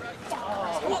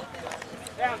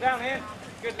 Down, in.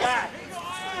 Good lad.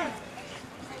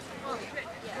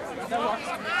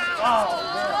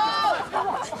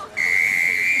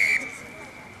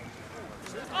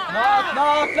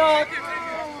 Knock.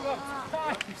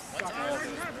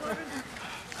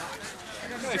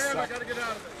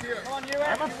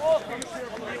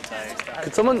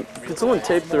 Could someone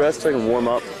tape the rest so I can warm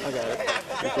up? I got it.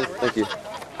 Thank you.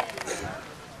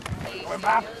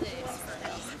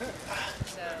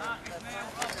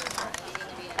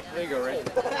 There you go, Ray.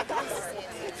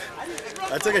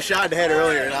 I took a shot in the head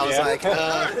earlier, and I was like,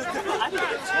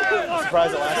 I'm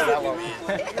surprised it lasted that long.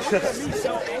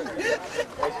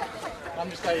 I'm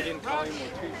just glad you didn't call him more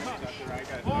treatment after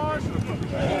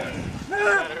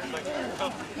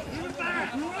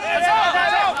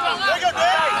I got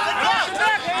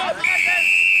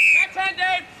Back 10,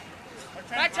 Dave.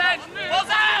 Back 10. Balls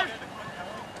out.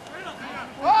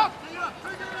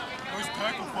 Where's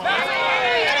tackle for?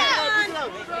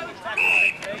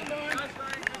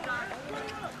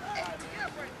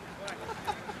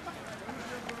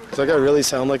 Does that guy really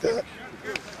sound like that?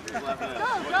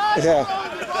 Yeah.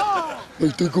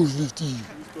 Like, there goes 50.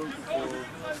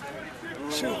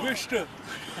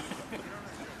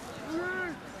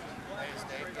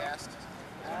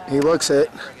 He looks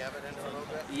it.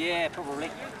 Yeah, probably.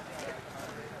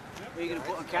 Who are you going to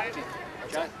put on captain?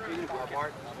 Jack? Who are you going to put on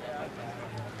Mark?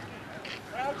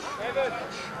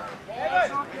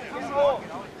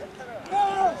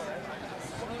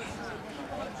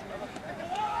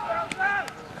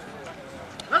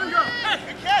 Let him go! Hey,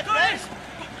 good catch, Dave.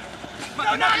 No.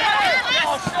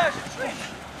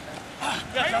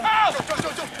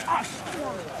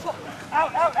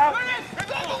 Out!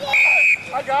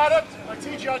 I got it! My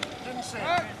T-Judge didn't see it.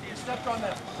 He stepped on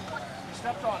that. He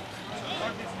stepped on it.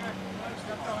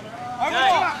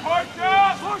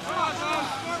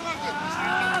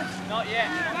 Not yet.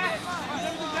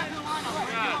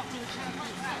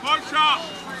 Hard shot.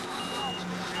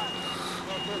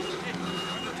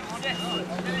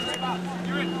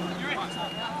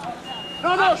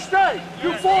 No, stay!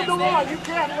 You formed the line, you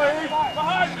can't leave!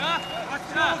 Behind! Let's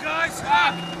go, guys!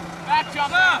 Back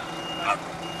jump!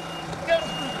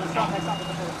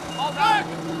 Hold on!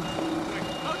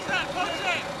 Coach it!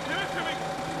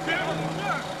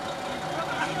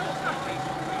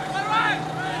 All right!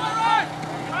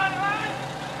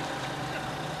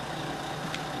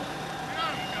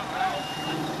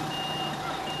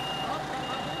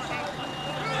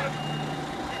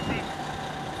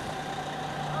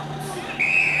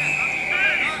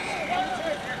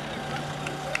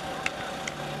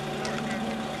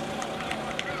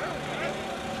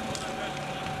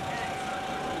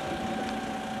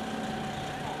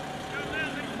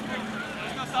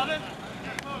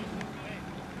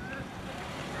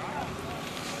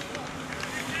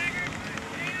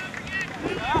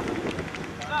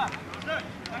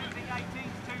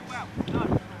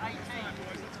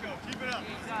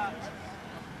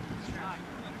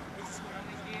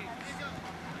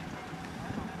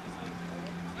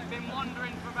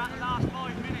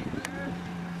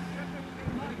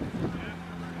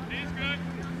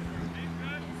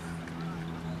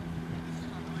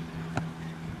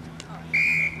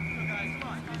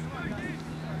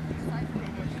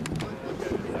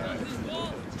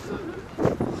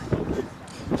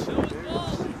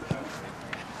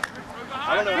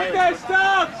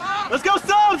 Let's go,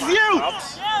 Subs! You!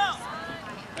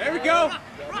 There we go!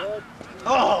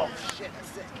 Oh, shit.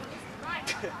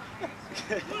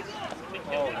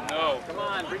 Oh no. Come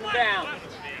on, bring him down.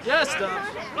 Yes, Dom.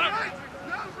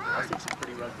 I think she's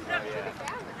pretty rugby.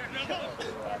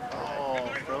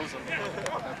 Oh, frozen.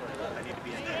 I need to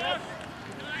be in there.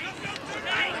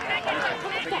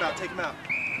 Take him out.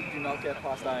 You do not get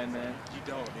past Iron Man. You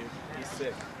don't, dude. He's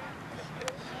sick.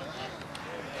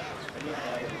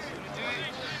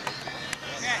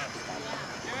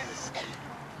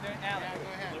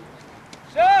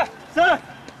 Sir! Sir!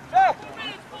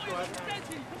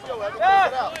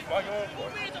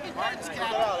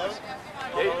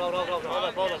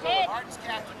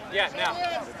 Yeah, now.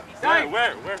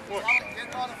 Where?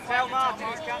 Tell Martin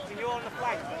he's captain, you're on the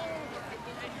flank.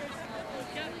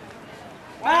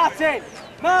 Martin!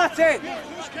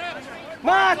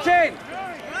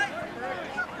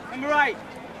 Number 8.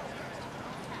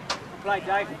 Play,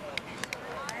 Dave.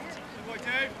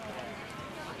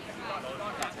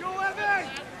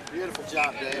 Beautiful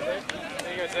job, Dave. There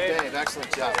you go, Dave. Dave,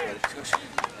 excellent job, buddy.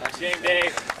 Nice game,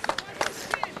 Dave.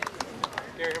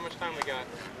 Gary, how much much time we got?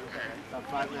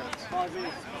 About 5 minutes. 5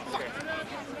 minutes. Okay.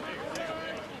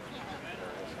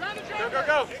 Go, go,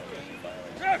 go!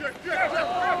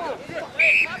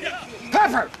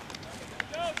 Pepper!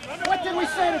 What did we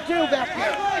say to do back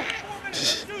there?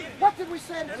 What did we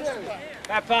say to do?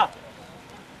 Pepper!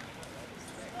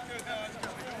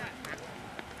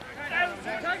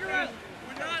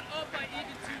 We're not up by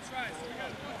even 2 tries.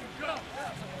 Go.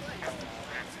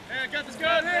 Hey, I got this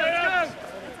going. Hey, let's go.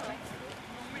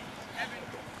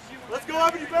 Let's go,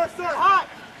 Evan, you better start hot!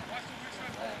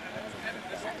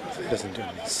 He doesn't do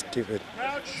anything stupid.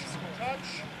 Crouch,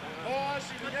 touch, pause,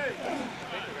 engage.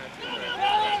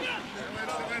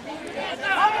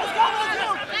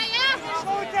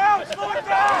 Slow it down! Slow it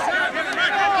down!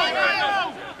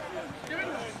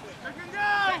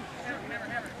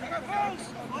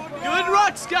 Good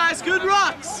rucks, guys, good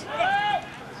rucks!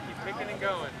 Keep kicking and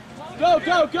going. Go,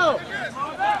 go, go!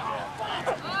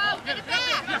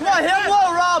 Come on, hit him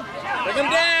low, Rob! Bring him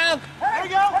down! There you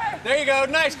go! There you go,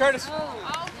 nice, Curtis!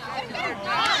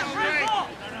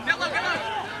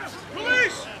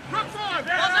 Police! Run forward!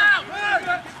 Balls out!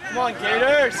 Come on,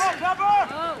 Gators!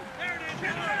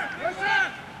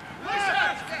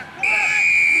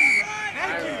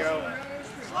 There you go.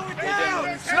 Slow it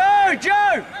down! Slow,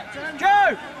 Joe!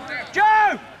 Joe!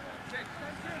 Joe!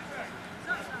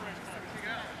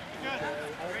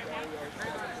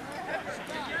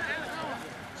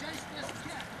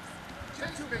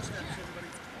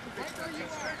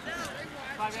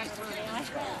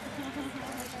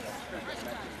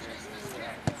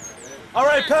 All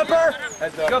right, Pepper!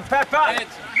 Good, Pepper!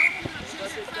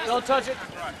 Don't touch it.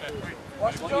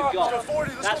 That's what you've got.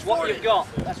 That's what you've got.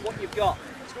 That's what you've got.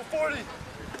 Let's go 40.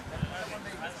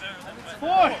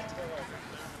 4!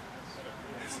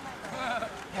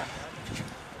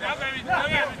 Now, baby! Now,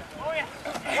 baby! Oh, yeah!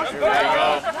 There you go.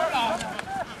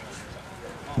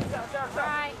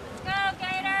 Right. Go,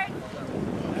 Gators!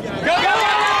 Go, go,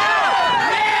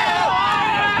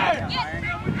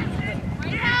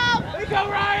 There you go,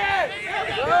 Ryan!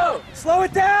 go! Slow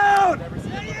it down!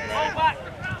 Hold back!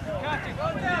 Catch it! Go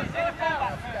down! Stay the ball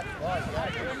back!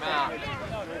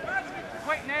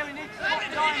 Quick, Nail, you need to swap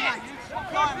time, man. You need to swap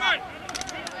time, man.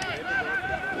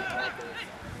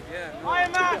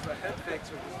 Iron Man!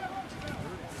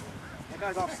 That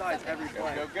guy's offsides every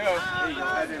play. Go, go.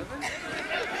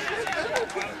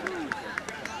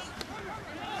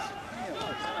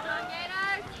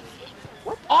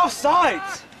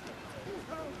 Offsides!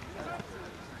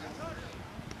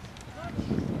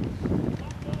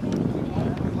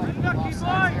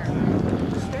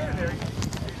 Stand there.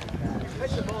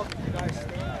 Catch the ball, you guys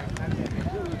stand.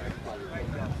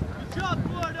 Good job,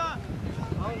 Florida!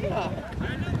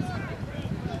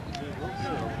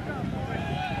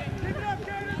 Keep it up,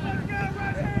 Gators! Let's go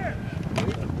right here!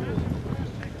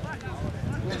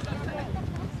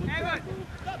 Evan!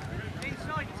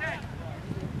 Inside 10.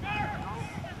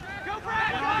 Go,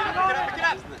 Brad! Get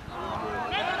up.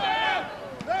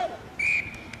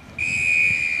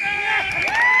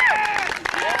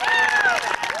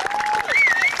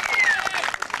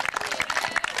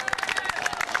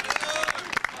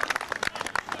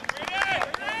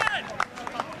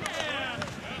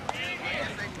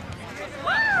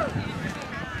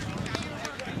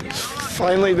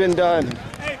 Finally been done.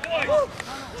 Hey, boys!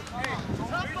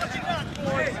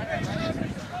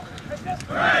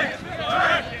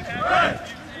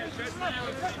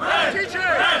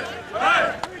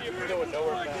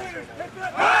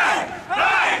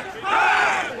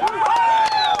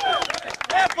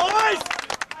 Yeah, boys!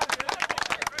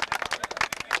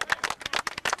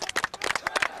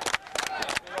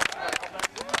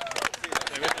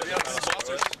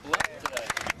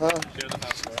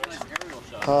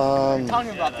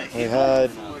 We had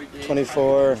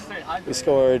 24. We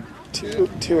scored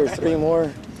two or three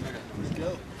more.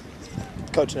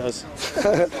 Coach knows.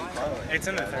 It's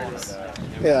in the 30s.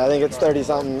 Yeah, I think it's 30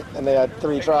 something, and they had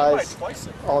 3 tries,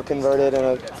 all converted, and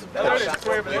I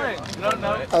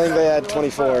think they had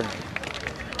 24.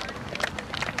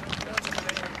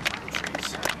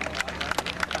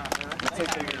 Take